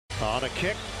On a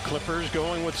kick, Clippers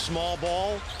going with small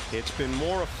ball. It's been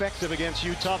more effective against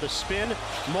Utah. The spin,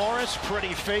 Morris,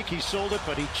 pretty fake. He sold it,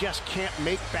 but he just can't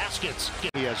make baskets.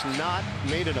 He has not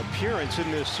made an appearance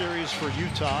in this series for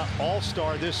Utah.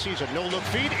 All-star this season. No-look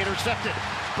feed, intercepted.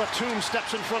 Batum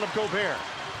steps in front of Gobert.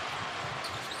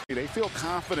 They feel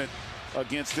confident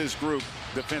against this group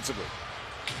defensively.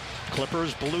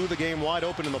 Clippers blew the game wide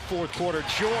open in the fourth quarter.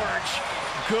 George,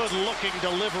 good-looking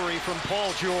delivery from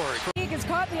Paul George. Has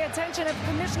caught the attention of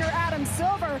Commissioner Adam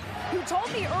Silver, who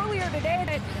told me earlier today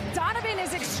that Donovan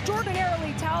is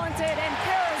extraordinarily talented and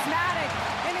charismatic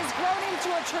and has grown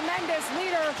into a tremendous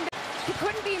leader. He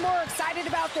couldn't be more excited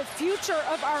about the future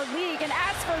of our league. And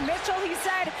as for Mitchell, he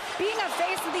said, being a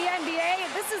face of the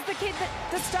NBA, this is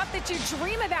the stuff that you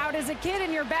dream about as a kid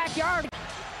in your backyard.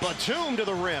 Batum to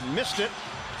the rim, missed it.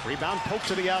 Rebound poked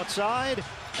to the outside,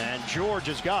 and George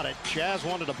has got it. Jazz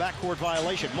wanted a backcourt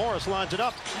violation. Morris lines it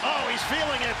up. Oh, he's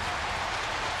feeling it.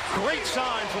 Great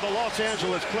sign for the Los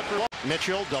Angeles Clippers.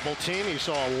 Mitchell, double team. He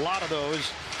saw a lot of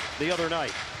those the other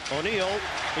night. O'Neal,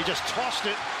 he just tossed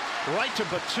it right to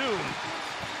Batum.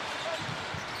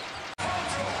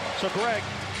 So, Greg,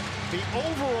 the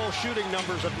overall shooting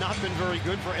numbers have not been very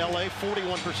good for LA,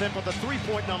 41%, but the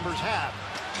three-point numbers have.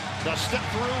 The step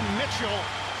through, Mitchell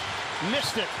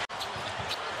missed it.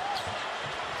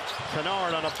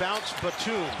 Kennard on a bounce,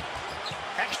 Batum.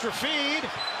 Extra feed,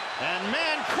 and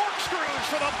man corkscrews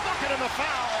for the bucket and the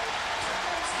foul.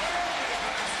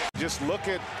 Just look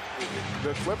at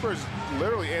the Clippers,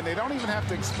 literally, and they don't even have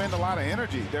to expend a lot of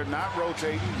energy. They're not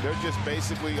rotating. They're just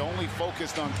basically only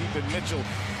focused on keeping Mitchell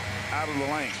out of the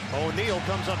lane. O'Neal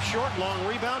comes up short, long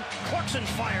rebound. Clarkson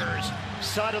fires,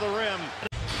 side of the rim.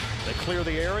 They clear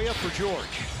the area for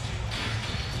George.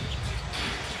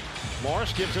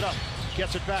 Morris gives it up,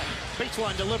 gets it back.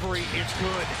 Baseline delivery, it's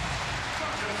good.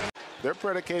 They're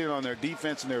predicated on their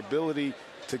defense and their ability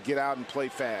to get out and play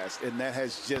fast, and that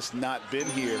has just not been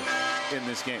here in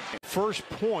this game. First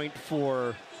point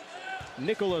for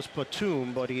Nicolas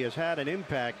Batum, but he has had an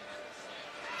impact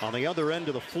on the other end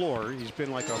of the floor. He's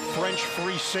been like a French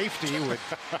free safety with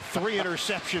 3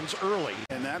 interceptions early.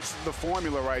 And that's the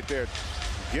formula right there.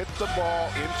 Get the ball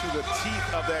into the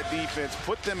teeth of that defense,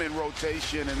 put them in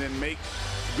rotation, and then make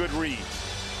good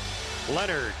reads.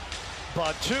 Leonard,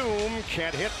 Batum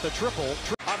can't hit the triple.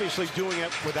 Obviously doing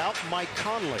it without Mike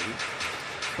Conley,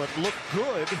 but looked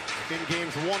good in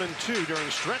games 1 and 2. During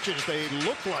stretches, they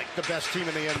looked like the best team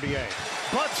in the NBA.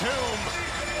 Batum,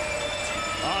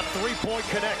 a three-point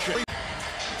connection.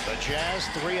 The Jazz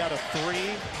 3 out of 3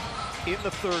 in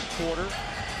the third quarter.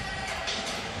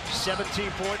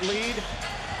 17-point lead.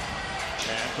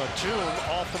 And Batum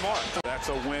off the mark. That's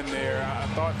a win there. I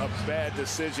thought a bad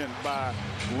decision by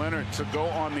Leonard to go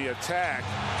on the attack.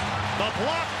 The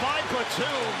block by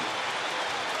Batum.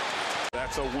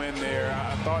 That's a win there.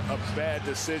 I thought a bad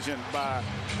decision by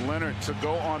Leonard to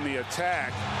go on the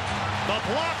attack. The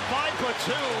block by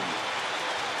Batum.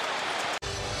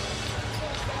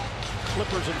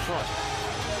 Clippers in front.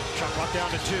 Shot clock down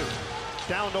to 2.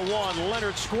 Down to 1.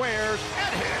 Leonard squares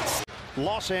and hits.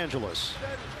 Los Angeles.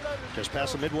 Just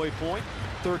past the midway point,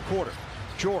 third quarter.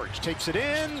 George takes it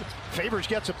in. Favors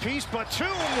gets a piece.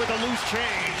 Batum with a loose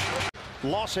change.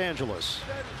 Los Angeles.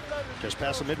 Just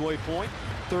past the midway point,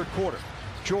 third quarter.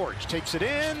 George takes it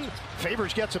in.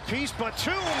 Favors gets a piece.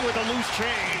 Batum with a loose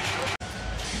change.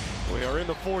 We are in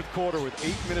the fourth quarter with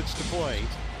 8 minutes to play.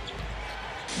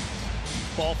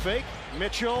 Ball fake.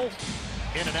 Mitchell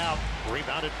in and out.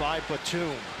 Rebounded by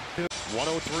Batum.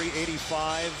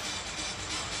 103-85.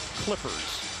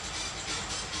 Clippers.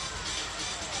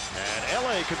 And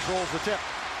LA controls the tip.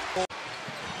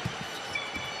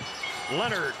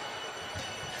 Leonard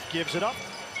gives it up.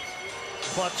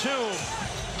 Batum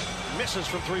misses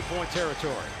from three-point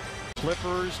territory.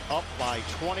 Clippers up by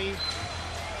 20.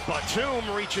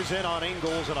 Batum reaches in on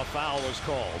Ingles and a foul is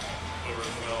called.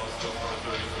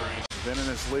 Been in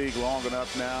this league long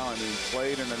enough now, and he's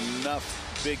played in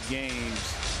enough big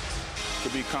games to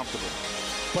be comfortable.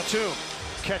 Batum,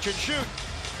 catch and shoot.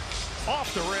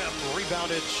 Off the rim,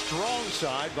 rebounded strong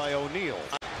side by O'Neal.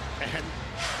 And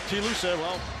T. Lou said,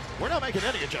 well, we're not making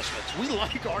any adjustments. We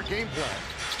like our game plan.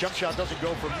 His jump shot doesn't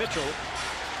go for Mitchell.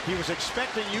 He was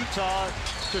expecting Utah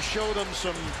to show them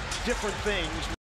some different things.